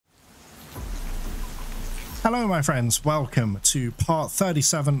Hello my friends, welcome to part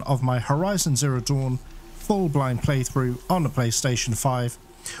 37 of my Horizon Zero Dawn full blind playthrough on the PlayStation 5.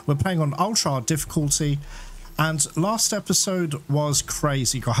 We're playing on ultra hard difficulty, and last episode was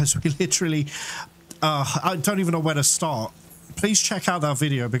crazy guys. We literally, I don't even know where to start. Please check out that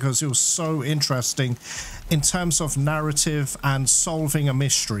video because it was so interesting in terms of narrative and solving a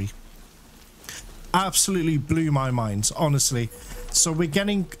mystery. Absolutely blew my mind, honestly. So we're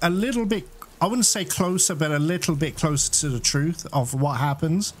getting a little bit, I wouldn't say closer, but a little bit closer to the truth of what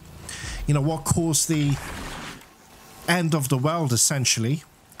happens. You know, what caused the end of the world, essentially.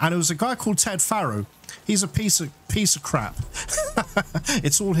 And it was a guy called Ted Farrow. He's a piece of crap.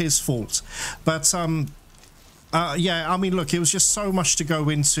 It's all his fault. But yeah, I mean, look, it was just so much to go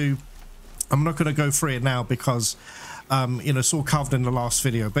into. I'm not going to go through it now because you know, it's all covered in the last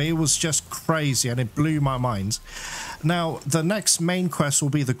video, but it was just crazy and it blew my mind. Now, the next main quest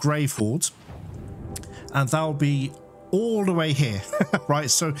will be the Grave Horde, and that'll be all the way here,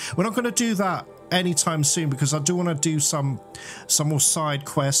 right? So we're not going to do that anytime soon because I do want to do some more side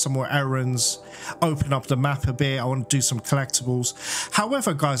quests, some more errands, open up the map a bit. I want to do some collectibles.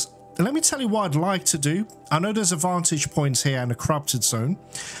 However, guys, let me tell you what I'd like to do. I know there's a vantage points here and a corrupted zone,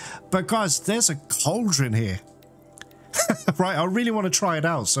 but guys, there's a cauldron here. Right, I really want to try it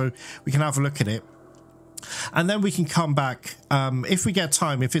out so we can have a look at it, and then we can come back if we get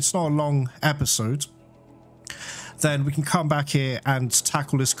time. If it's not a long episode, then we can come back here and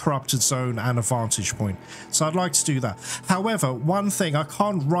tackle this corrupted zone and a vantage point. So I'd like to do that. However, one thing, I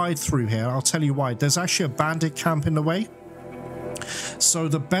can't ride through here. I'll tell you why. There's actually a bandit camp in the way. So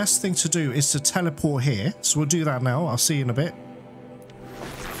the best thing to do is to teleport here. So we'll do that now. I'll see you in a bit.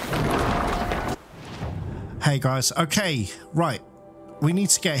 Hey guys, okay, right, we need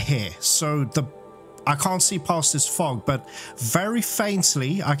to get here. So I can't see past this fog, but very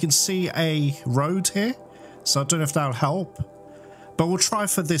faintly I can see a road here. So I don't know if that'll help, but we'll try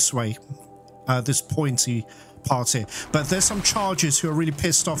for this way, this pointy part here. But there's some chargers who are really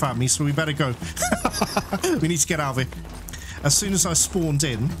pissed off at me, so we better go. We need to get out of here. As soon as I spawned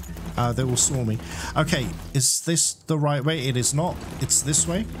in, they will saw me. Okay, is this the right way? It is not. It's this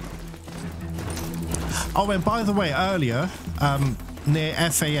way. Oh, and by the way, earlier, near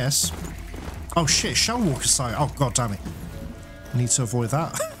FAS... Oh shit, Shellwalker site. Oh, god damn it. I need to avoid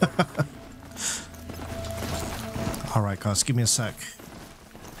that. Alright, guys, give me a sec.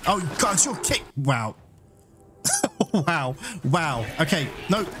 Oh, guys, you're kick... Wow. Wow. Wow. Okay,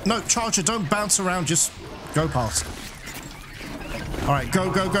 no, Charger, don't bounce around. Just go past. Alright,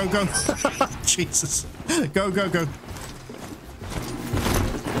 go, go, go, go. Jesus. Go, go, go.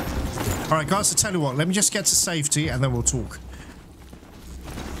 Alright guys, I tell you what, let me just get to safety and then we'll talk.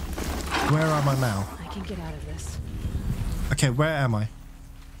 Where am I now? I can get out of this. Okay, where am I?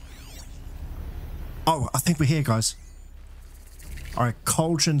 Oh, I think we're here, guys. Alright,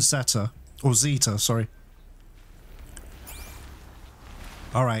 Cauldron ZETA. Or ZETA, sorry.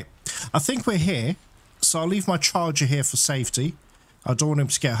 Alright, I think we're here. So I'll leave my charger here for safety. I don't want him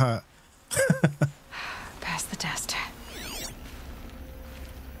to get hurt. Pass the test.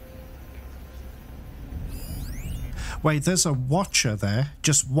 Wait, there's a watcher there.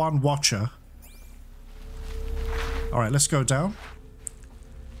 Just one watcher. Alright, let's go down.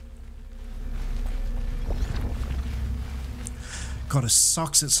 God, it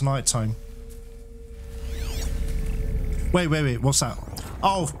sucks it's nighttime. Wait, what's that?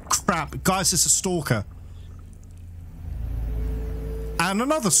 Oh, crap. Guys, it's a stalker. And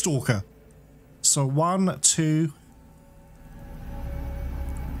another stalker. So 1, 2...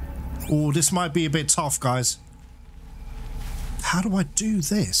 Oh, this might be a bit tough, guys. How do I do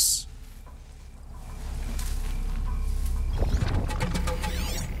this?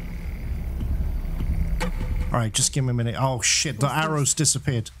 Alright, just give me a minute. Oh shit, the arrows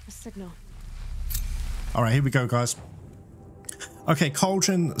disappeared. A signal. Alright, here we go, guys. Okay,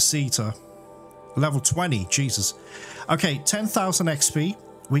 Cauldron ZETA. Level 20, Jesus. Okay, 10,000 XP.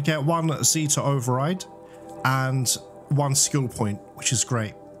 We get 1 ZETA override and 1 skill point, which is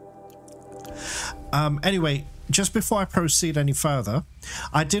great. Anyway, just before I proceed any further,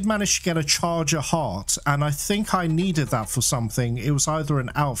 I did manage to get a charger heart, and I think I needed that for something. It was either an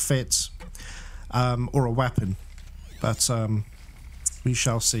outfit or a weapon, but we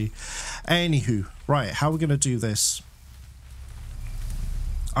shall see. Anywho, right, how are we going to do this?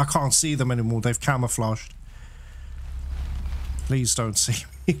 I can't see them anymore. They've camouflaged. Please don't see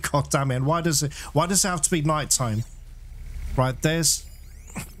me. God damn it. And why does it have to be nighttime? Right, there's...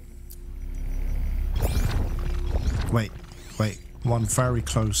 Wait, one very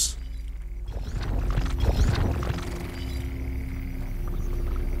close.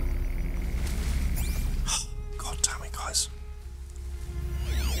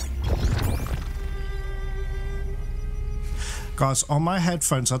 Guys, on my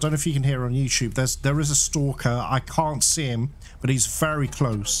headphones, I don't know if you can hear on YouTube, there is a stalker. I can't see him, but he's very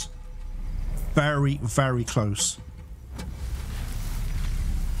close. Very, very close.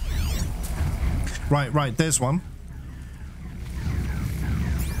 Right, there's one.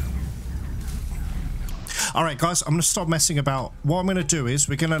 Alright, guys, I'm going to stop messing about. What I'm going to do is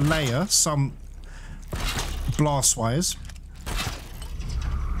we're going to layer some blast wires.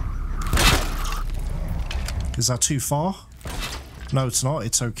 Is that too far? No, it's not.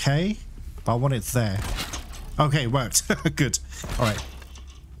 It's okay. But I want it there. Okay, it worked. Good. Alright.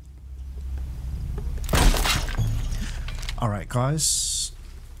 Alright, guys.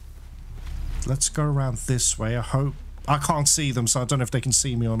 Let's go around this way. I hope... I can't see them, so I don't know if they can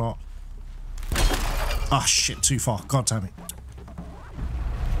see me or not. Ah, shit, too far. God damn it.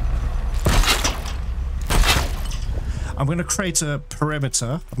 I'm going to create a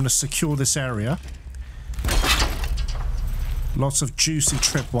perimeter. I'm going to secure this area. Lots of juicy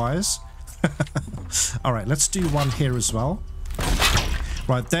tripwires. Alright, let's do one here as well.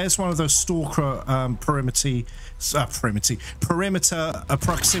 Right, there's one of those stalker perimeter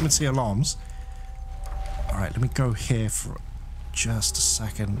proximity alarms. Alright, let me go here for just a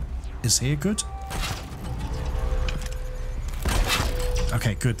second. Is here good?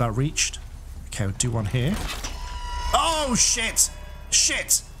 Okay, good, that reached. Okay, we'll do one here. Oh, shit!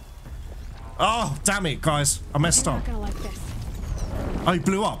 Shit! Oh, damn it, guys. I messed up. You're not gonna like this. Oh, he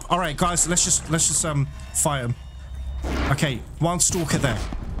blew up. Alright, guys, let's just fight him. Okay, one stalker there.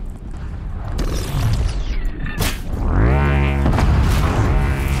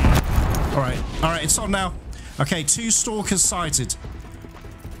 Alright, it's on now. Okay, 2 stalkers sighted.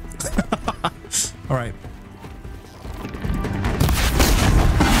 Alright.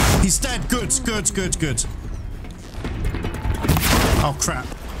 He's dead. Good. Oh, crap.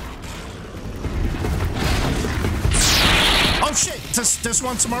 Oh, shit. There's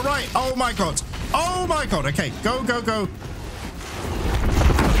one to my right. Oh, my God. Oh, my God. Okay, go.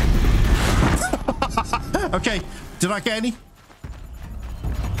 Okay, did I get any?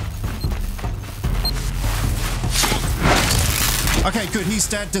 Okay, good. He's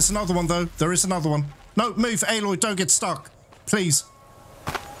dead. There's another one, though. There is another one. No, move. Aloy, don't get stuck. Please.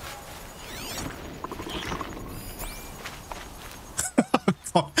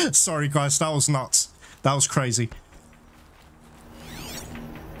 Sorry, guys. That was nuts. That was crazy.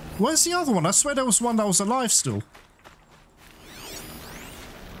 Where's the other one? I swear there was one that was alive still.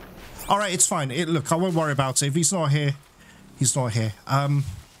 Alright, it's fine. Look, I won't worry about it. If he's not here, he's not here.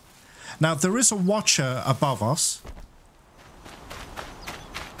 Now, there is a watcher above us.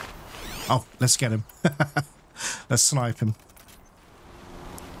 Oh, let's get him. Let's snipe him.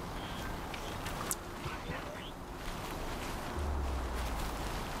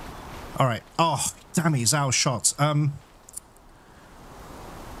 Alright. Oh, damn, he's out of shots.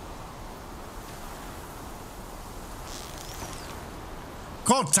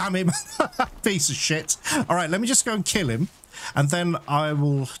 God damn him. Piece of shit. Alright, let me just go and kill him. And then I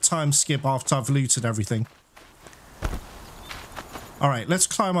will time skip after I've looted everything. Alright, let's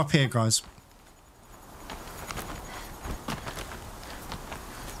climb up here, guys.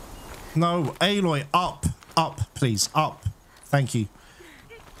 No, Aloy, up. Up, please. Up. Thank you.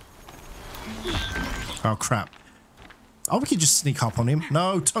 Oh, crap. Oh, we can just sneak up on him.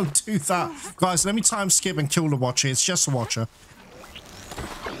 No, don't do that. Guys, let me time skip and kill the watcher. It's just a watcher.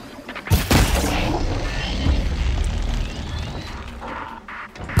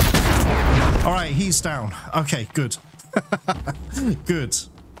 Alright, he's down. Okay, good. Good.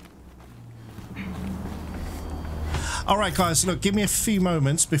 Alright, guys, look, give me a few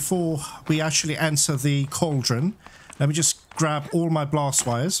moments before we actually enter the cauldron. Let me just grab all my blast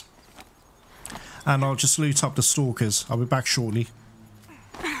wires. And I'll just loot up the stalkers. I'll be back shortly.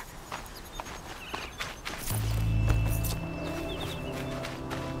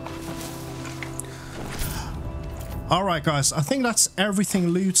 Alright, guys, I think that's everything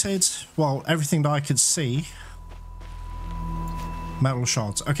looted. Well, everything that I could see. Metal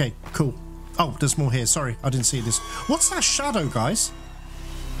shards. Okay, cool. Oh, there's more here. Sorry, I didn't see this. What's that shadow, guys?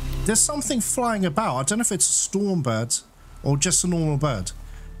 There's something flying about. I don't know if it's a storm bird or just a normal bird.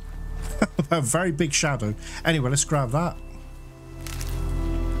 A very big shadow. Anyway, let's grab that.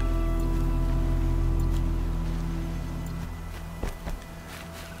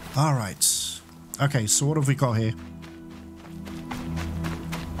 Alright. Okay, so what have we got here?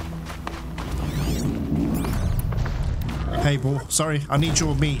 Hey, boy. Sorry, I need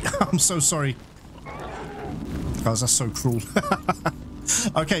your meat. I'm so sorry. Guys, that's so cruel.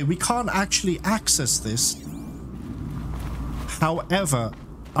 Okay, we can't actually access this. However,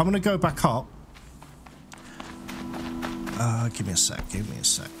 I'm going to go back up. Give me a sec, give me a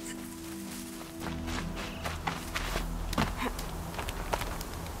sec.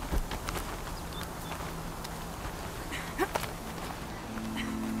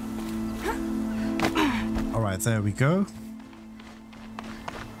 All right, there we go.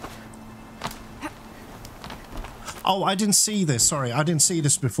 Oh, I didn't see this. Sorry, I didn't see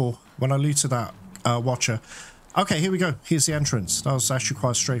this before when I looted that watcher. Okay, here we go. Here's the entrance. That was actually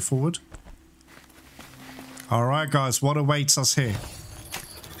quite straightforward. All right, guys, what awaits us here?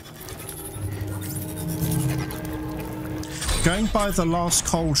 Going by the last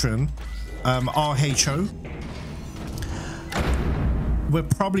Cauldron, RHO, we're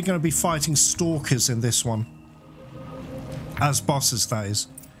probably going to be fighting Stalkers in this one. As bosses, that is.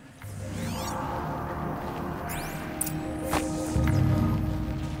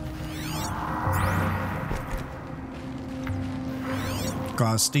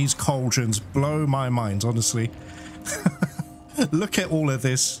 Guys, these Cauldrons blow my mind, honestly. Look at all of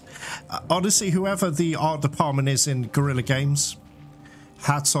this. Honestly, whoever the art department is in Guerrilla Games,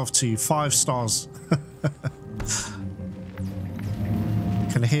 hats off to you. 5 stars.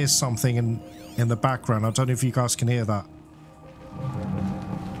 Can hear something in the background. I don't know if you guys can hear that.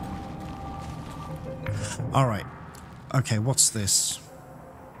 All right. Okay, what's this?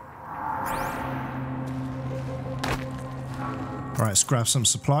 All right, let's grab some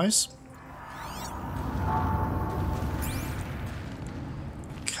supplies.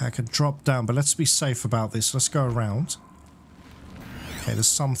 Okay, I can drop down, but let's be safe about this. Let's go around. Okay, there's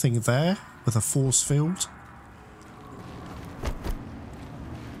something there with a force field.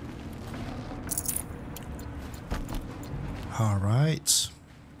 All right.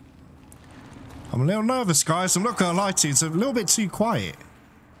 I'm a little nervous, guys. I'm not going to lie to you. It's a little bit too quiet.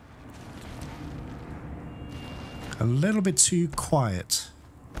 A little bit too quiet.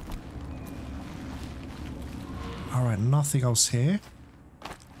 All right, nothing else here.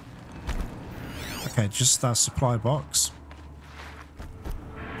 Okay, just that supply box.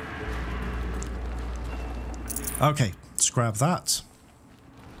 Okay, let's grab that.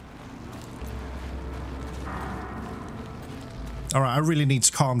 All right, I really need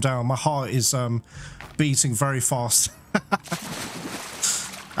to calm down. My heart is beating very fast.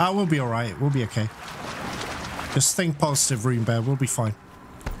 We'll be all right. We'll be okay. Just think positive, Rune Bear. We'll be fine.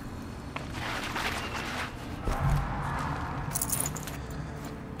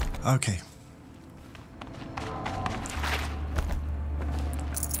 Okay.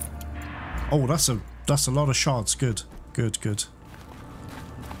 Oh, that's a lot of shards. Good, good, good.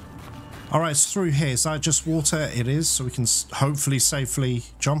 All right, it's through here. Is that just water? It is, so we can hopefully safely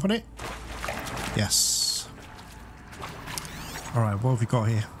jump on it. Yes. All right, what have we got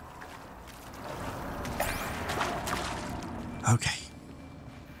here? Okay.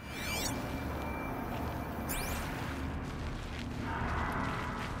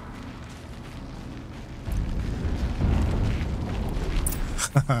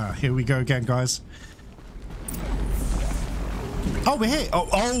 Here we go again, guys. Oh, we're here.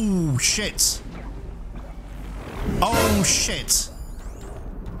 Oh, shit. Oh, shit.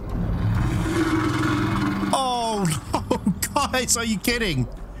 Oh, no. Guys, are you kidding?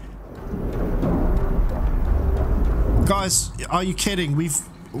 Guys, are you kidding?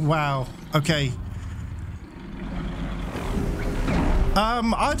 Wow. Okay.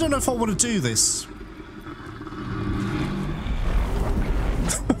 I don't know if I want to do this.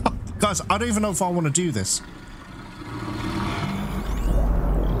 Guys, I don't even know if I want to do this.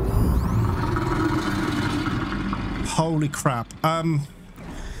 Holy crap.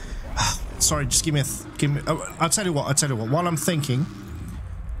 Sorry, just give me I'll tell you what. While I'm thinking.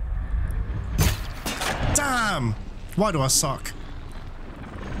 Damn! Why do I suck?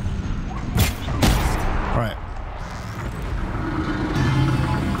 Alright.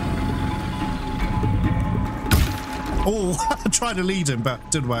 Oh, I tried to lead him, but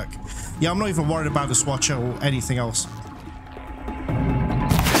didn't work. Yeah, I'm not even worried about this watcher or anything else.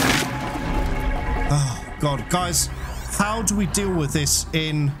 Oh, God. Guys, how do we deal with this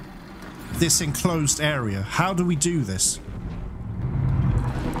in this enclosed area? How do we do this?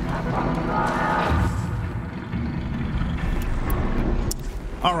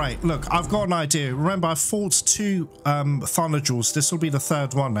 Alright, look, I've got an idea. Remember, I fought 2 Thunderjaws. This will be the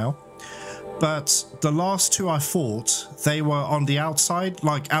 3rd one now. But the last 2 I fought, they were on the outside,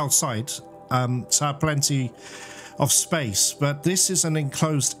 like outside, to have plenty of space. But this is an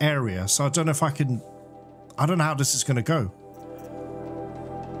enclosed area, so I don't know if I can... I don't know how this is going to go.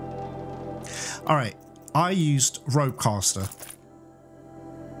 Alright, I used Ropecaster.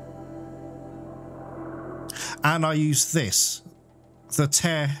 And I used this, the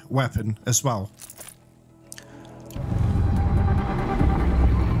tear weapon as well.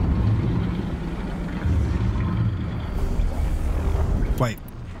 Wait.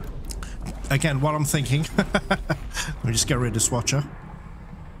 Again, while I'm thinking, let me just get rid of this watcher.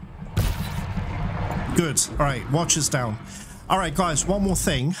 Good. All right, watcher's down. All right, guys, one more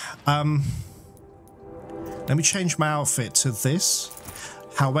thing. Let me change my outfit to this.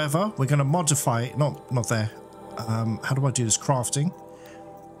 However, we're going to modify it. Not there. How do I do this? Crafting.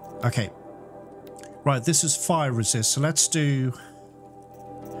 Okay. Right, this is fire resist. So let's do...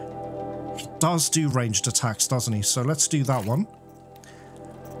 He does do ranged attacks, doesn't he? So let's do that one.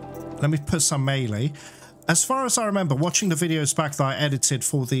 Let me put some melee. As far as I remember, watching the videos back that I edited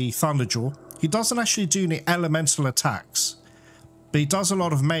for the Thunderjaw, he doesn't actually do any elemental attacks, but he does a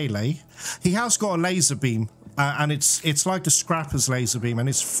lot of melee. He has got a laser beam, and it's like the Scrapper's laser beam, and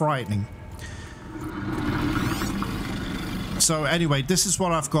it's frightening. So anyway, this is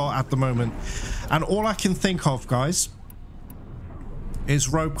what I've got at the moment, and all I can think of, guys, is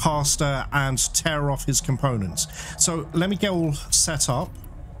Ropecaster and tear off his components. So let me get all set up.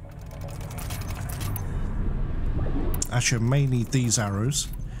 Actually, I may need these arrows.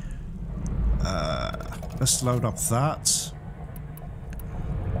 Let's load up that.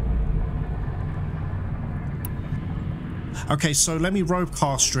 Okay, so let me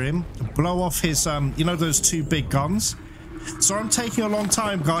Ropecaster him, blow off his, you know, those two big guns. So I'm taking a long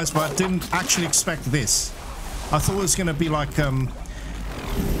time, guys, but I didn't actually expect this. I thought it was going to be like,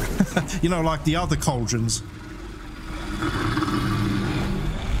 you know, like the other cauldrons.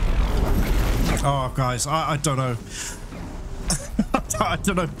 Oh, guys, I don't know. I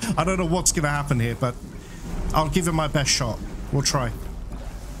don't know what's going to happen here, but I'll give it my best shot. We'll try.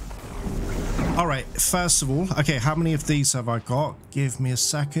 All right, first of all, okay, how many of these have I got? Give me a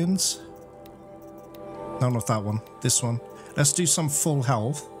second. No, not that one. This one. Let's do some full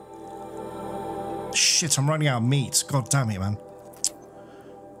health. Shit, I'm running out of meat. God damn it, man.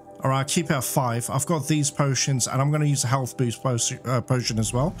 All right, keep it at 5. I've got these potions, and I'm going to use a health boost potion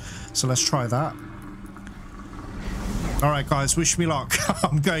as well. So let's try that. All right, guys, wish me luck.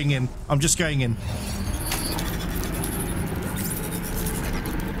 I'm going in. I'm just going in.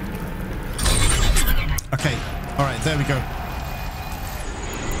 Okay. All right, there we go.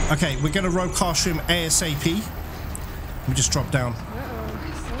 Okay, we're going to Ropecaster him ASAP. Let me just drop down.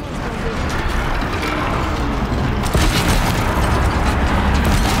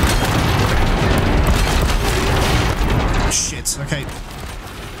 Shit, okay.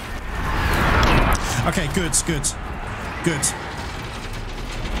 Okay, good.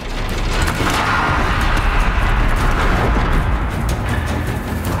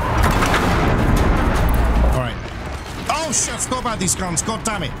 Alright. Oh shit, I forgot about these guns, god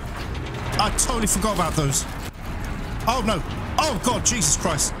damn it. I totally forgot about those. Oh no. Oh god, Jesus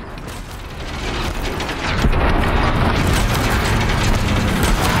Christ.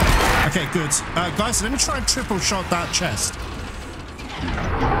 Okay, good. Guys, let me try and triple shot that chest.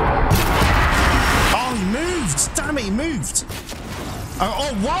 Oh, he moved! Damn it, he moved!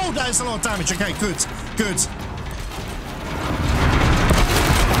 Oh, wow, that is a lot of damage. Okay, good.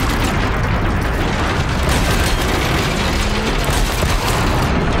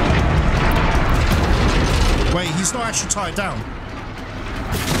 Wait, he's not actually tied down.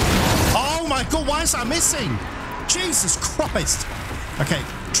 Oh my god, why is that missing? Jesus Christ. Okay,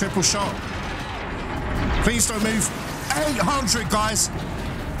 triple shot. Please don't move. 800, guys.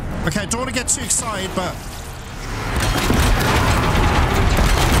 Okay, don't want to get too excited, but...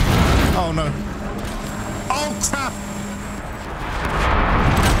 Oh, no. Oh, crap.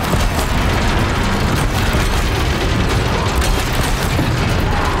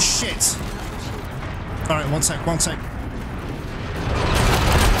 Shit. All right, one sec.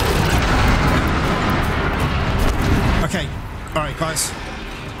 Okay. All right, guys.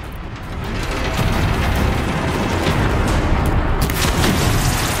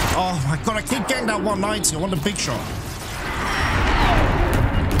 Oh my god, I keep getting that 190. I want the big shot.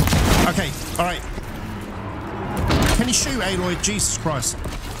 Okay, alright. Can you shoot, Aloy? Jesus Christ.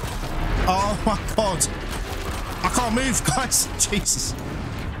 Oh my god. I can't move, guys. Jesus.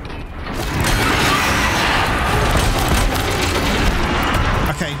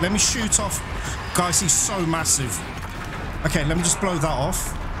 Okay, let me shoot off. Guys, he's so massive. Okay, let me just blow that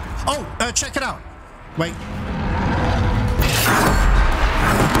off. Oh, check it out. Wait.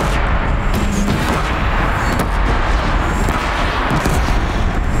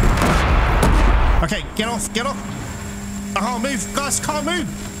 Okay, get off. I can't move. Guys, can't move.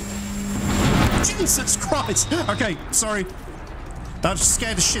 Jesus Christ. Okay, sorry. That just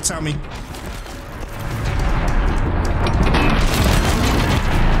scared the shit out of me.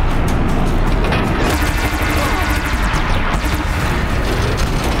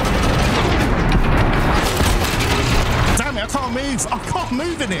 Damn it, I can't can't move. I can't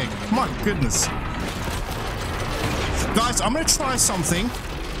move in it. My goodness. Guys, I'm going to try something.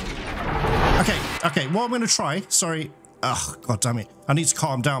 Okay, what I'm going to try, sorry. Oh, god damn it. I need to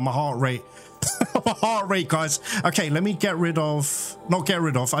calm down my heart rate. My heart rate, guys. Okay, let me get rid of, not get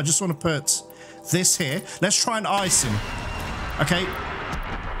rid of, I just want to put this here. Let's try and ice him. Okay.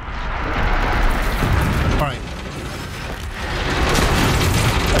 All right.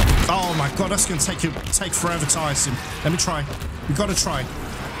 Oh my god, that's going to take forever to ice him. Let me try. We got to try.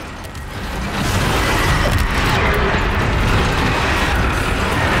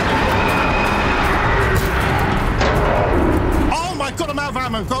 Oh my god, I'm out of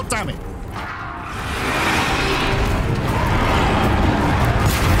ammo. God damn it.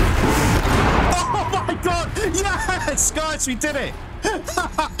 Oh my god. Yes, guys, we did it.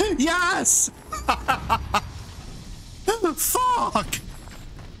 Yes. Fuck.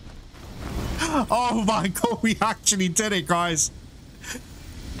 Oh my god, we actually did it, guys.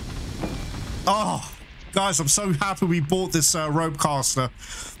 Oh, guys, I'm so happy we bought this ropecaster.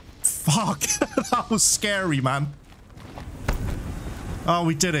 Fuck, that was scary, man. Oh,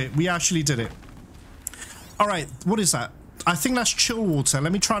 we did it. We actually did it. All right, what is that? I think that's chill water.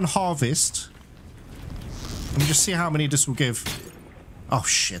 Let me try and harvest. Let me just see how many this will give. Oh,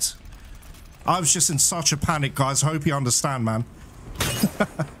 shit. I was just in such a panic, guys. I hope you understand, man.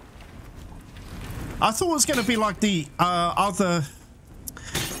 I thought it was going to be like the other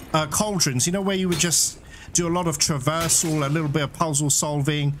cauldrons, you know, where you would just do a lot of traversal, a little bit of puzzle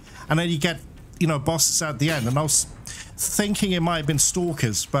solving, and then you get, you know, bosses at the end. And I was thinking it might have been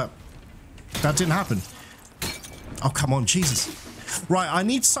Stalkers, but that didn't happen. Oh, come on, Jesus. Right, I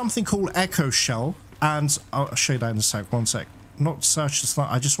need something called Echo Shell, and I'll show you that in a sec. One sec. Not search the slide.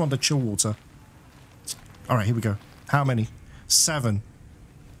 I just want the chill water. All right, here we go. How many? 7.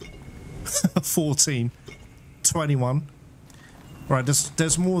 14. 21. Right,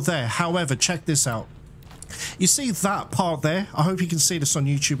 there's more there. However, check this out. You see that part there? I hope you can see this on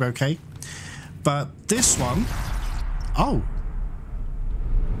YouTube, okay? But this one... Oh.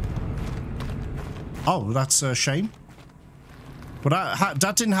 Oh, that's a shame. But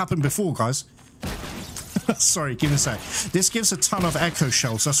that didn't happen before, guys. Sorry, give me a sec. This gives a ton of echo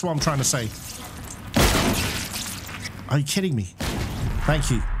shells. That's what I'm trying to say. Are you kidding me?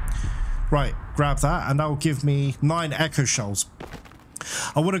 Thank you. Right, grab that, and that will give me 9 echo shells.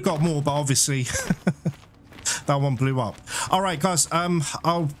 I would have got more, but obviously that one blew up. All right, guys,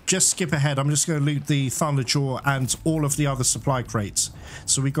 I'll just skip ahead. I'm just going to loot the Thunderjaw and all of the other supply crates.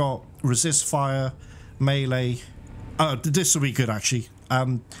 So we got resist fire, melee. This will be good, actually.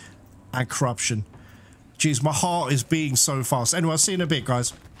 And corruption. Jeez, my heart is beating so fast. Anyway, I'll see you in a bit,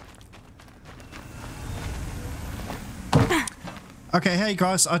 guys. Okay, hey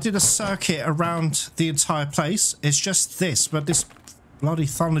guys, I did a circuit around the entire place. It's just this, but this bloody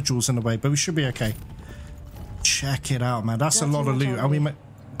Thunderjaw's in the way, but we should be okay. Check it out, man. That's a lot of loot. And we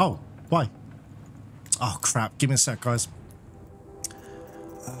oh, why? Oh, crap. Give me a sec, guys.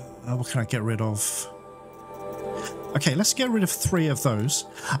 What can I get rid of? Okay, let's get rid of 3 of those.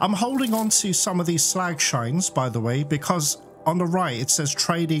 I'm holding on to some of these slag shines, by the way, because on the right it says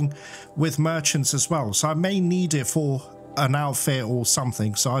trading with merchants as well. So I may need it for an outfit or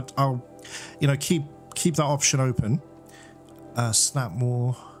something. So I'll you know, keep that option open. Snap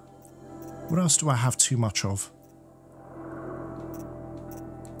more. What else do I have too much of?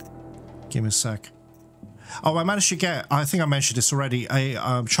 Give me a sec. Oh, I managed to get, I think I mentioned this already,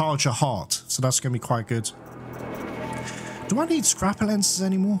 a charger heart. So that's going to be quite good. Do I need scrapper lenses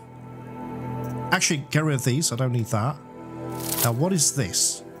anymore? Actually, get rid of these. I don't need that. Now, what is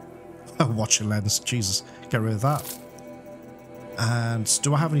this? A watcher lens. Jesus. Get rid of that. And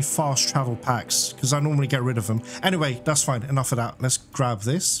do I have any fast travel packs? Because I normally get rid of them. Anyway, that's fine. Enough of that. Let's grab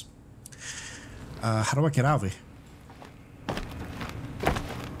this. How do I get out of here?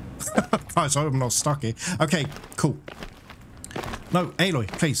 Guys, I hope I'm not stuck here. Okay, cool. No, Aloy,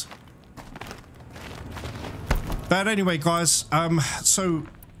 please. But anyway, guys, so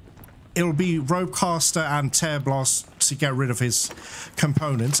it'll be Ropecaster and Tear Blast to get rid of his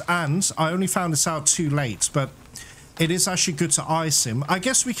components. And I only found this out too late, but it is actually good to ice him. I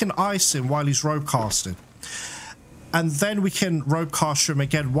guess we can ice him while he's Ropecasted. And then we can Ropecaster him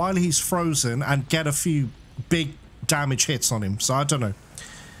again while he's frozen and get a few big damage hits on him. So I don't know.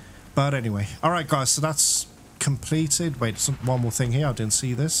 But anyway. Alright, guys, so that's completed. Wait, one more thing here. I didn't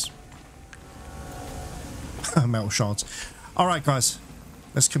see this. Metal shards. Alright, guys.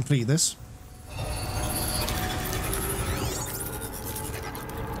 Let's complete this.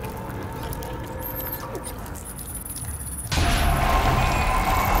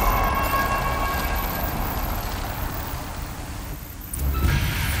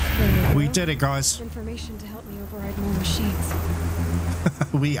 We did it, guys. Information to help me override more machines.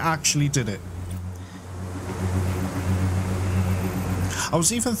 We actually did it. I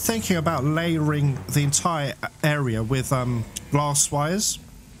was even thinking about layering the entire area with glass wires.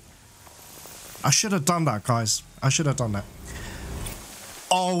 I should have done that, guys. I should have done that.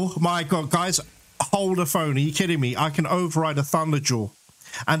 Oh my god, guys. Hold the phone. Are you kidding me? I can override a Thunderjaw.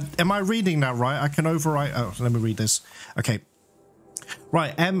 And am I reading that right? I can override... Oh, let me read this. Okay.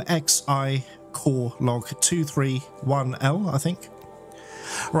 Right, MXI Core Log 231L, I think.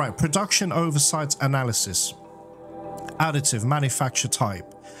 Right, Production Oversight Analysis. Additive Manufacture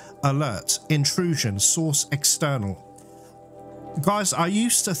Type. Alert. Intrusion. Source External. Guys, I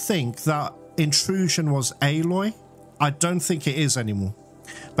used to think that intrusion was alloy. I don't think it is anymore.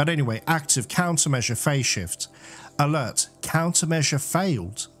 But anyway, active countermeasure phase shift. Alert. Countermeasure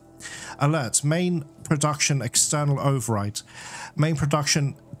failed. Alert. Main production external override. Main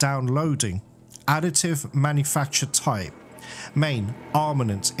production downloading. Additive manufacture type. Main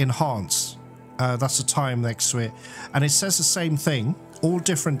armament enhance. That's a time next to it. And it says the same thing. All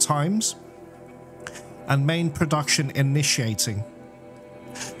different times. And main production initiating.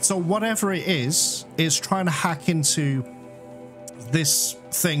 So whatever it is trying to hack into this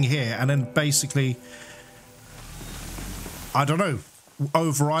thing here and then basically, I don't know,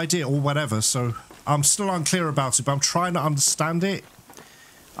 override it or whatever. So I'm still unclear about it, but I'm trying to understand it.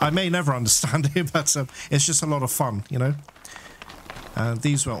 I may never understand it, but it's just a lot of fun, you know.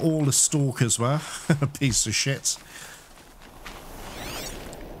 These were all the Stalkers were. A piece of shit.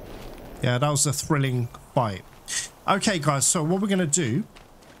 Yeah, that was a thrilling fight. Okay, guys, so what we're going to do...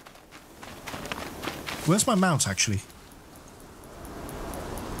 Where's my mount, actually?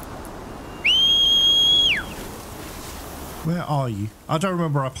 Where are you? I don't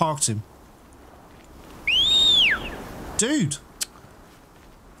remember I parked him. Dude!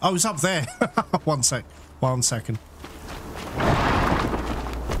 Oh, he's up there. One second.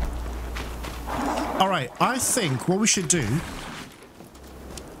 Alright, I think what we should do...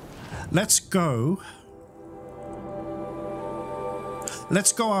 Let's go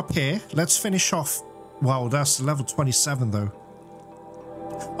up here. Let's finish off... Wow, that's level 27 though.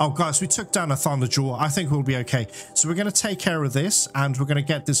 Oh, guys, we took down a Thunderjaw. I think we'll be okay. So we're going to take care of this, and we're going to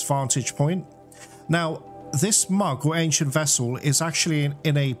get this vantage point. Now, this mug or ancient vessel is actually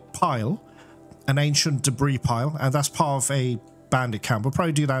in a pile, an ancient debris pile, and that's part of a bandit camp. We'll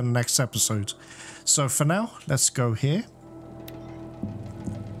probably do that in the next episode. So for now, let's go here.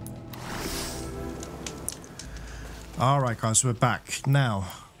 Alright, guys, we're back. Now,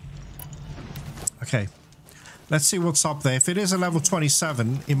 okay. Let's see what's up there. If it is a level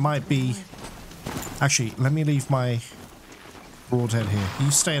 27, it might be... Actually, let me leave my broadhead here.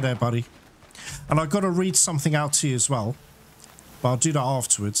 You stay there, buddy. And I've got to read something out to you as well. But I'll do that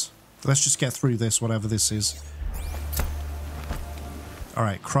afterwards. Let's just get through this, whatever this is.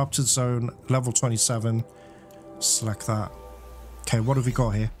 Alright, corrupted zone, level 27. Select that. Okay, what have we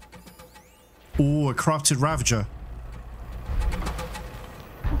got here? Oh, a corrupted Ravager.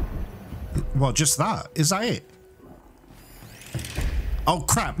 Well, just that. Is that it? Oh,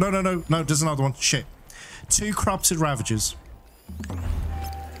 crap. No, there's another one. Shit. 2 corrupted Ravagers.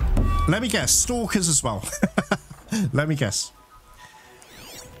 Let me guess. Stalkers as well. Let me guess.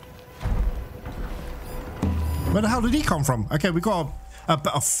 Where the hell did he come from? Okay, we got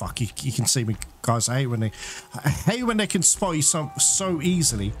oh, fuck. You can see me, guys. I hate when they can spot you so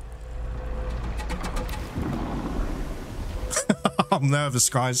easily. I'm nervous,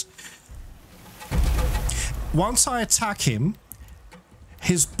 guys. Once I attack him,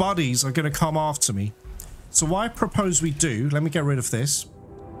 his buddies are going to come after me. So what I propose we do, let me get rid of this.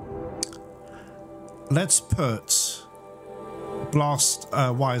 Let's put blast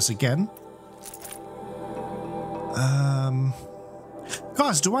wires again.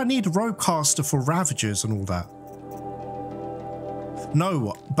 Guys, do I need a roadcaster for Ravagers and all that?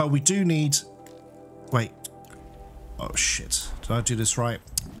 No, but we do need... Wait. Oh, shit. Did I do this right?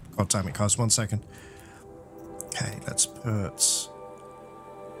 God damn it, guys. 1 second. Okay, let's put...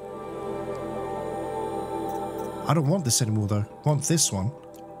 I don't want this anymore, though. I want this one.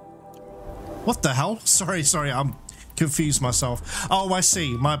 What the hell? Sorry, I'm confused myself. Oh, I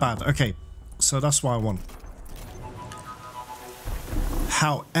see. My bad. Okay, so that's what I want.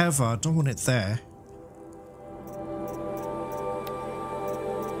 However, I don't want it there.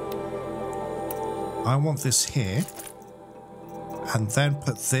 I want this here. And then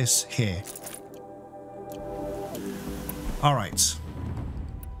put this here. Alright.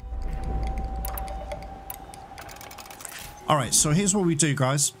 Alright, so here's what we do,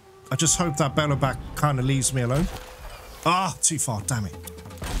 guys. I just hope that Bellowback kind of leaves me alone. Ah, too far, damn it.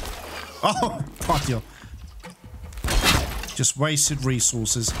 Oh, fuck you. Just wasted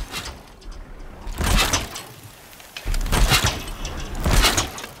resources.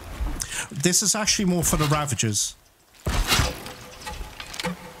 This is actually more for the Ravagers.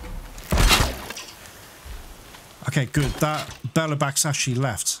 Okay, good. That Bellerback's actually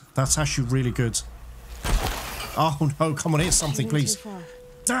left. That's actually really good. Oh no, come on, hit something, please.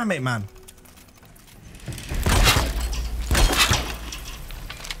 Damn it, man.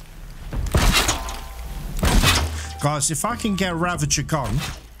 Guys, if I can get Ravager gun.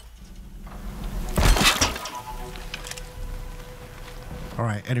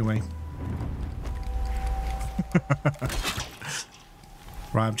 Alright, anyway.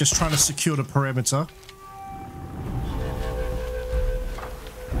 Right, I'm just trying to secure the perimeter.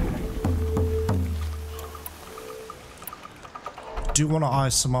 Do want to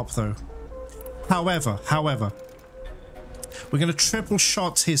ice them up though. However, we're going to triple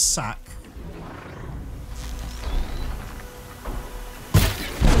shot his sack.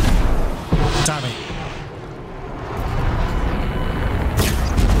 Damn it.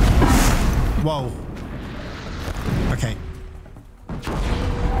 Whoa. Okay.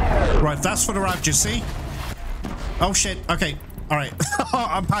 Right, that's for the Ravager, see? Oh shit, okay. Alright.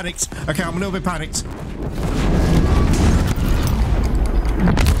 I'm panicked. Okay, I'm a little bit panicked.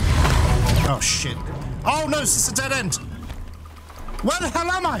 Oh shit. Oh no, this is a dead end. Where the hell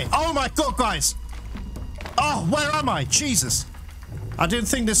am I? Oh my god, guys. Oh, where am I? Jesus. I didn't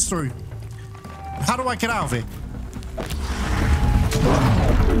think this through. How do I get out of here?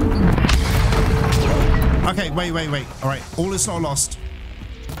 Okay, wait. Alright, all is not lost.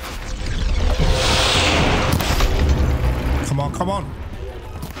 Come on. Come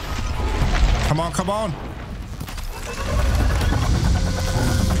on.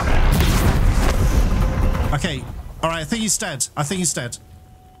 Okay, alright, I think he's dead.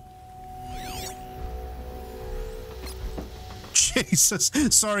 Jesus.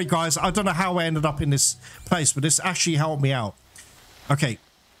 Sorry, guys. I don't know how I ended up in this place, but this actually helped me out. Okay.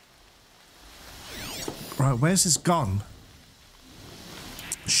 Right, where's his gun?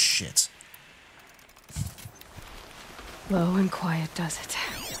 Shit. Low and quiet does it.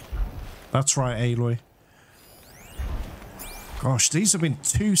 That's right, Aloy. Gosh, these have been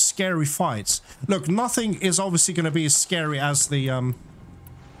two scary fights. Look, nothing is obviously going to be as scary as the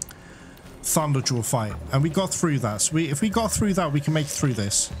Thunderjaw fight. And we got through that. So if we got through that, we can make it through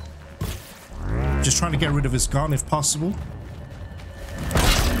this. Just trying to get rid of his gun if possible.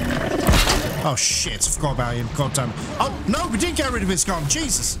 Oh shit, I forgot about him. God damn it. Oh, no, we didn't get rid of his gun.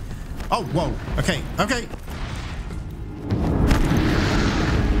 Jesus. Oh, whoa. Okay.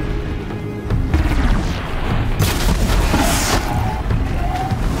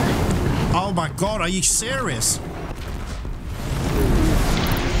 Oh my god, are you serious?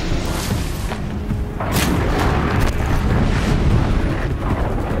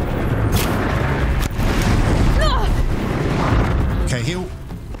 Okay, heal.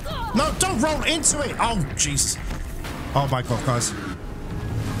 No, don't roll into it! Oh, jeez. Oh my god, guys.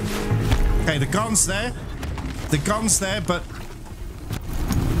 Okay, the gun's there. But...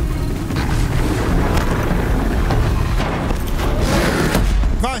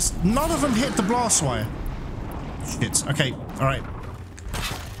 Guys, none of them hit the blast wire. Shit. Okay, alright.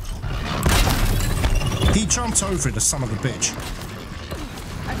 He jumped over it, the son of a bitch.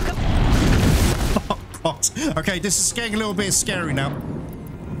 Oh, God. Okay, this is getting a little bit scary now.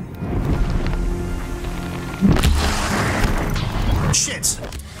 Shit.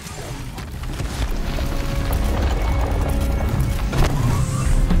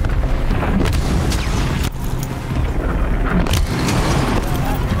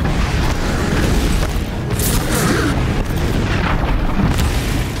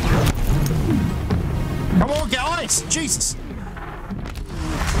 Jesus.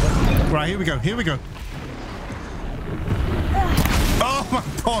 Right, here we go. Oh my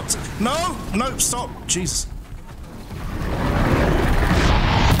god. No, stop. Jesus.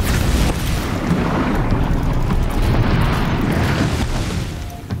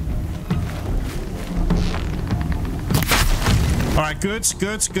 Alright, good.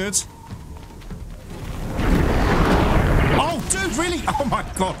 Oh, dude, really? Oh my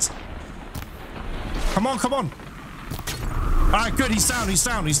god. Come on. Alright, good, he's down.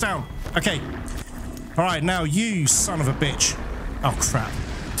 Okay. Alright, now you son of a bitch. Oh, crap.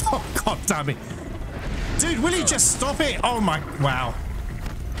 Oh, god damn it. Dude, will you just stop it? Oh, my... Wow.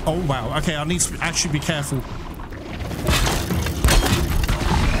 Oh, wow. Okay, I need to actually be careful.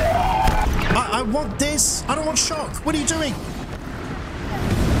 I want this. I don't want shock. What are you doing?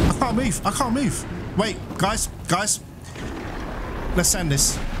 I can't move. Wait, guys. Let's end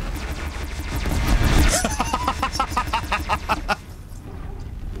this.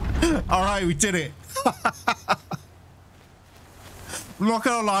 All right, we did it. I'm not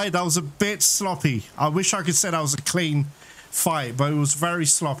gonna lie, that was a bit sloppy. I wish I could say that was a clean fight, but it was very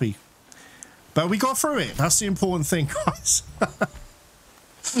sloppy. But we got through it. That's the important thing, guys.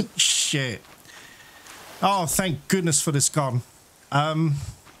 Shit. Oh, thank goodness for this gun. All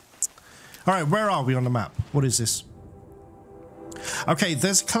right, where are we on the map? What is this? Okay,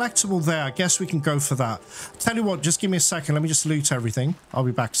 there's a collectible there. I guess we can go for that. Tell you what, just give me a second. Let me just loot everything. I'll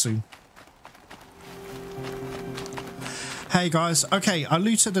be back soon. Hey guys, okay, I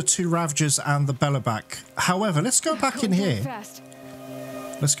looted the 2 Ravagers and the Bellaback. However, let's go back in here.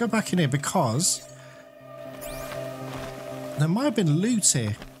 Let's go back in here because there might have been loot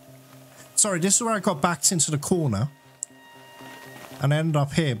here. Sorry, this is where I got backed into the corner and I ended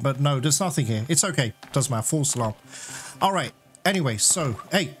up here, but no, there's nothing here. It's okay, doesn't matter, false alarm. All right, anyway, so,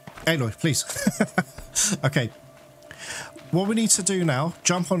 hey, Aloy, please. Okay, what we need to do now,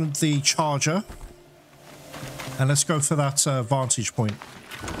 jump on the charger. And let's go for that vantage point.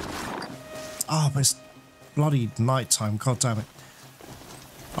 Oh, but it's bloody nighttime. God damn it.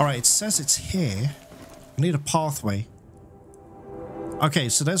 Alright, it says it's here. I need a pathway. Okay,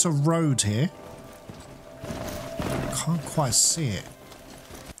 so there's a road here. Can't quite see it.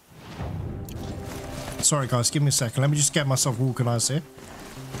 Sorry, guys. Give me a second. Let me just get myself organised here.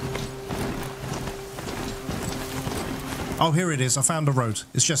 Oh, here it is. I found the road.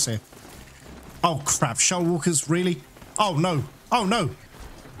 It's just here. Oh crap, shell walkers, really? Oh no, oh no.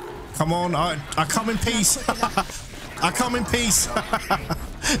 Come on, I come in peace. I come in peace.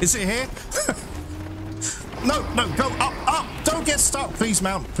 Is it here? No, no, go up, up. Don't get stuck, please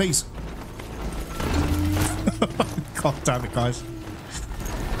mount, please. God damn it, guys.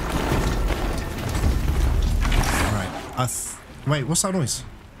 Alright, wait, what's that noise?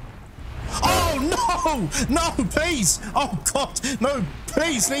 Oh no, no, please. Oh God, no,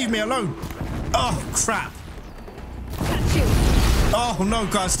 please leave me alone. Oh, crap. Oh, no,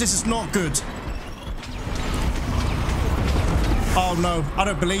 guys. This is not good. Oh, no. I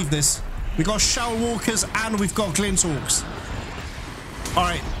don't believe this. We've got shell walkers and we've got glint orcs. All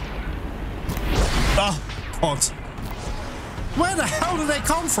right. Oh, God. Where the hell did they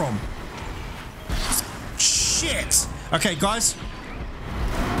come from? Shit. Okay, guys.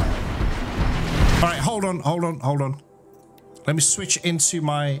 All right, hold on, hold on, hold on. Let me switch into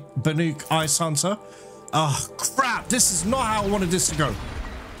my Banuk Ice Hunter. Oh, crap. This is not how I wanted this to go.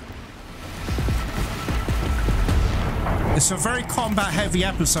 It's a very combat-heavy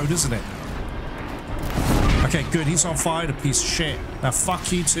episode, isn't it? Okay, good. He's on fire, the piece of shit. Now,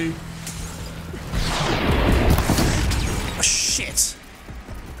 fuck you too. Oh, shit.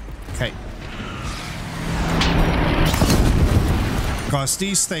 Okay. Guys,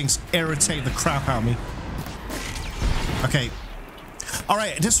 these things irritate the crap out of me. Okay.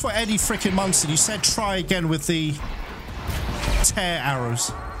 Alright, this is for Eddie frickin' Munson. You said try again with the tear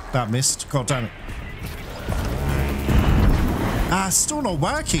arrows. That missed. God damn it. Ah, it's still not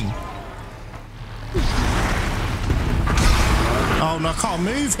working. Oh no, I can't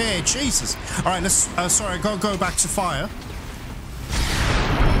move here. Jesus. Alright, let's sorry, I gotta go back to fire.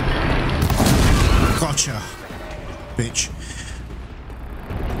 Gotcha. Bitch.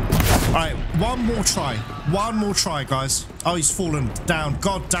 Alright, one more try. One more try, guys. Oh, he's fallen down.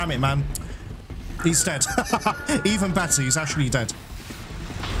 God damn it, man. He's dead. Even better, he's actually dead.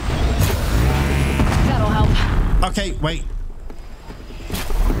 That'll help. Okay, wait.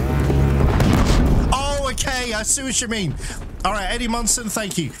 Oh, okay, I see what you mean. Alright, Eddie Munson,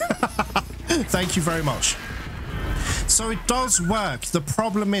 thank you. Thank you very much. So it does work. The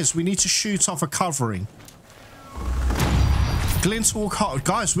problem is we need to shoot off a covering. Glint walk hard.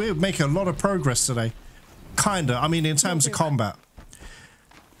 Guys, we're making a lot of progress today. Kinda. I mean, in terms of combat.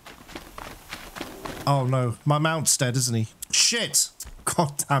 Oh no, my mount's dead, isn't he? Shit!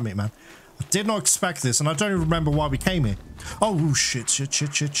 God damn it, man. I did not expect this, and I don't even remember why we came here. Oh shit, shit,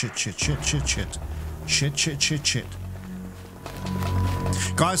 shit, shit, shit, shit, shit, shit, shit. Shit, shit, shit, shit.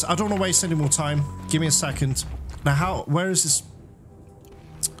 Guys, I don't want to waste any more time. Give me a second. Now where is this?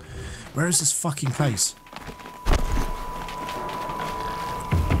 Where is this fucking place?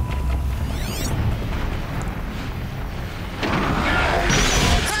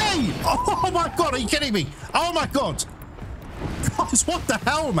 Oh my god, are you kidding me? Oh my god. Guys, what the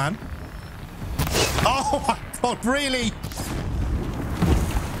hell, man? Oh my god, really?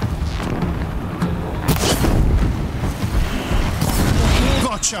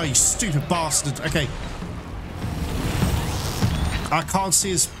 Gotcha, you stupid bastard. Okay. I can't see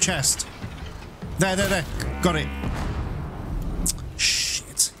his chest. There, there, there. Got it.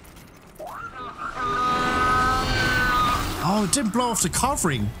 Shit. Oh, it didn't blow off the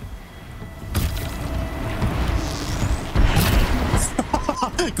covering.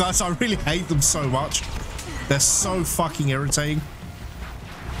 Guys, I really hate them so much. They're so fucking irritating.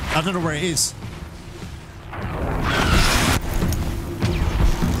 I don't know where it is.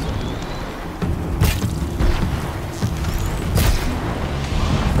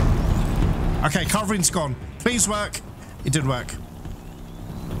 Okay, covering's gone. Please work. It did work.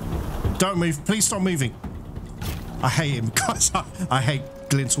 Don't move. Please stop moving. I hate him. Guys, I hate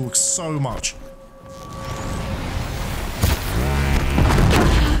Glintalk so much.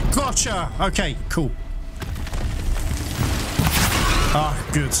 Gotcha. Okay, cool. Ah,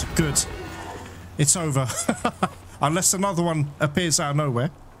 good, good. It's over. Unless another one appears out of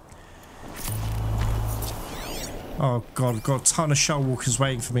nowhere. Oh god, got a ton of shell walkers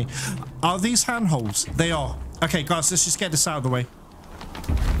waiting for me. Are these handholds? They are. Okay, guys, let's just get this out of the way.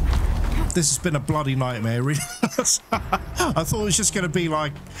 This has been a bloody nightmare, really. I thought it was just going to be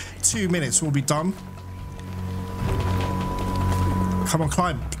like 2 minutes, we'll be done. Come on,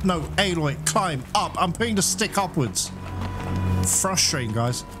 climb. No, Aloy, climb up. I'm putting the stick upwards. Frustrating,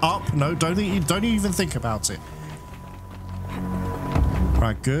 guys. Up. No, don't even think about it.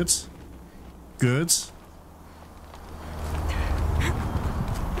 Right, good. Good.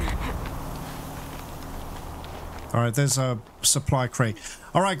 Alright, there's a supply crate.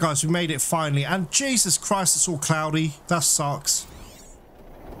 Alright, guys, we made it finally. And Jesus Christ, it's all cloudy. That sucks.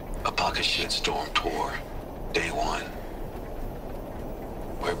 A pocket shitstorm tour. Day 1.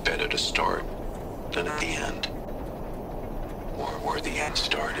 We're better to start than at the end. Or where the end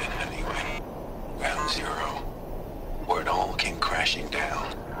started, anyway. Ground zero. Where it all came crashing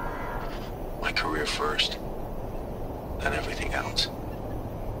down. My career first. Then everything else.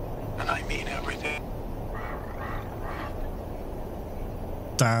 And I mean everything.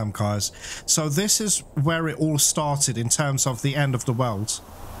 Damn, guys. So this is where it all started in terms of the end of the world.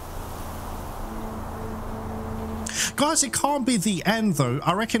 Guys, it can't be the end, though.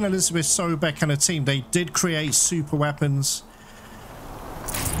 I reckon Elizabeth Sobek and her team, they did create super weapons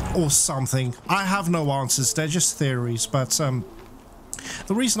or something. I have no answers. They're just theories. But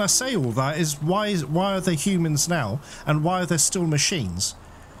the reason I say all that is why are they humans now? And why are there still machines?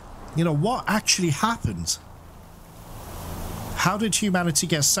 You know, what actually happened? How did humanity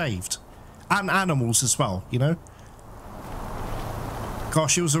get saved? And animals as well, you know?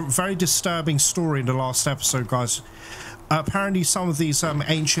 Gosh, it was a very disturbing story in the last episode, guys. Apparently some of these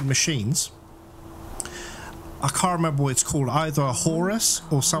ancient machines, I can't remember what it's called, either a Horus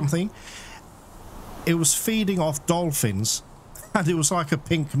or something. It was feeding off dolphins, and it was like a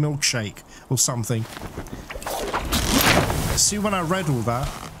pink milkshake or something. See, when I read all that...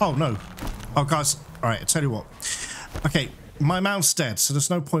 Oh, no. Oh, guys, alright, I tell you what. Okay. My mount's dead, so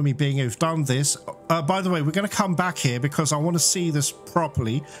there's no point in me being here. We've done this. By the way, we're going to come back here because I want to see this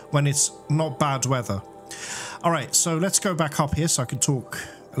properly when it's not bad weather. All right, so let's go back up here so I can talk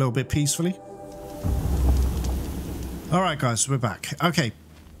a little bit peacefully. All right, guys, we're back. Okay,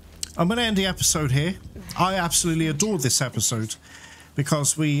 I'm going to end the episode here. I absolutely adored this episode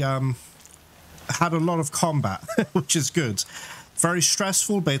because we had a lot of combat, which is good. Very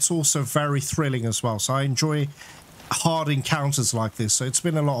stressful, but it's also very thrilling as well. So I enjoy hard encounters like this, so it's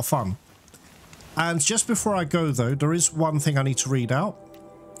been a lot of fun. And just before I go, though, there is one thing I need to read out.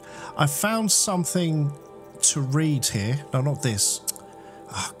 I found something to read here. No, not this.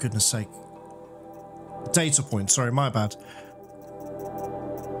 Oh, goodness sake. Datapoints, sorry, my bad.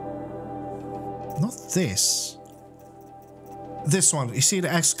 Not this. This one. You see the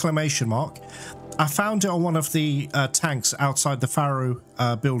exclamation mark? I found it on one of the tanks outside the Pharaoh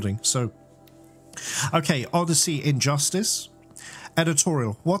building, so... Okay, Odyssey Injustice.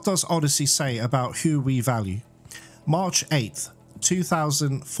 Editorial. What does Odyssey say about who we value? March 8th,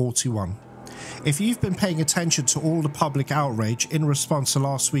 2041. If you've been paying attention to all the public outrage in response to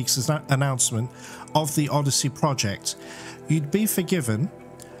last week's announcement of the Odyssey project, you'd be forgiven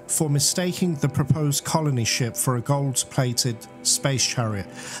for mistaking the proposed colony ship for a gold-plated space chariot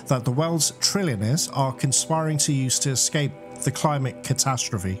that the world's trillionaires are conspiring to use to escape the climate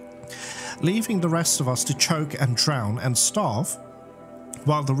catastrophe, leaving the rest of us to choke and drown and starve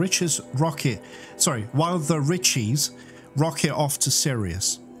while the riches rocket off to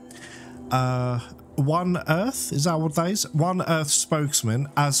Sirius. One Earth, is that what that is? One Earth spokesman,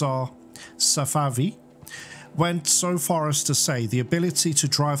 Azar Safavi, went so far as to say the ability to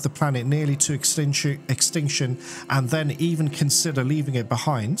drive the planet nearly to extinction and then even consider leaving it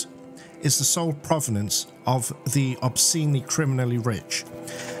behind is the sole provenance of the obscenely criminally rich.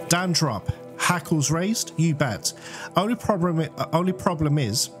 Dander up, hackles raised, you bet. Only problem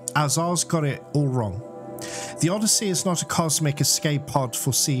is, Azar's got it all wrong. The Odyssey is not a cosmic escape pod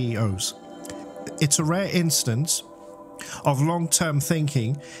for CEOs. It's a rare instance of long-term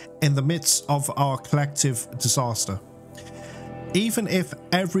thinking in the midst of our collective disaster. Even if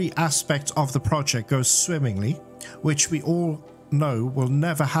every aspect of the project goes swimmingly, which we all know will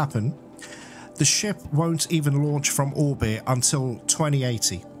never happen, the ship won't even launch from orbit until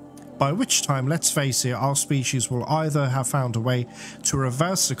 2080, by which time, let's face it, our species will either have found a way to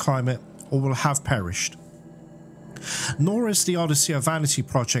reverse the climate or will have perished. Nor is the Odyssey a vanity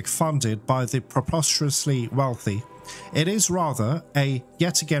project funded by the preposterously wealthy. It is rather a,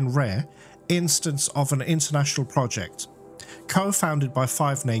 yet again rare, instance of an international project, co-founded by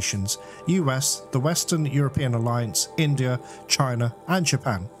 5 nations: US, the Western European Alliance, India, China, and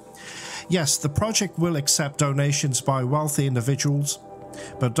Japan. Yes, the project will accept donations by wealthy individuals,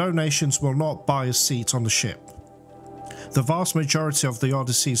 but donations will not buy a seat on the ship. The vast majority of the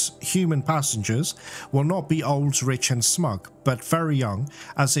Odyssey's human passengers will not be old, rich and smug, but very young,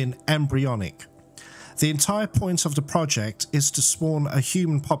 as in embryonic. The entire point of the project is to spawn a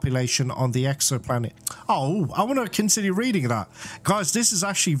human population on the exoplanet. Oh, I want to continue reading that. Guys, this is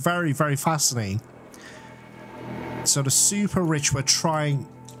actually very, very fascinating. So the super rich were trying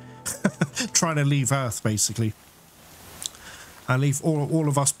to leave Earth, basically. And leave all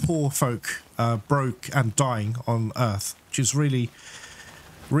of us poor folk broke and dying on Earth, which is really,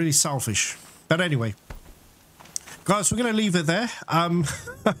 really selfish. But anyway, guys, we're going to leave it there. I'm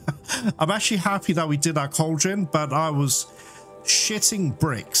actually happy that we did that Cauldron, but I was shitting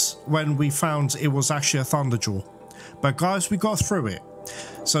bricks when we found it was actually a Thunderjaw. But guys, we got through it.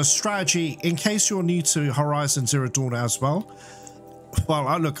 So strategy, in case you're new to Horizon Zero Dawn as well,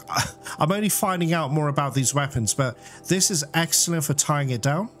 well, look, I'm only finding out more about these weapons, but this is excellent for tying it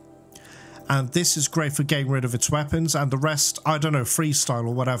down. And this is great for getting rid of its weapons, and the rest, I don't know, freestyle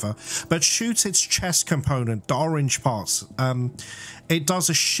or whatever. But shoot its chest component, the orange parts. It does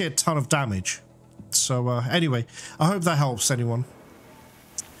a shit ton of damage. So anyway, I hope that helps anyone.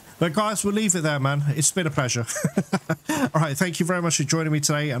 But guys, we'll leave it there, man. It's been a pleasure. Alright, thank you very much for joining me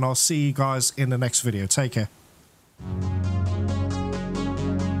today, and I'll see you guys in the next video. Take care.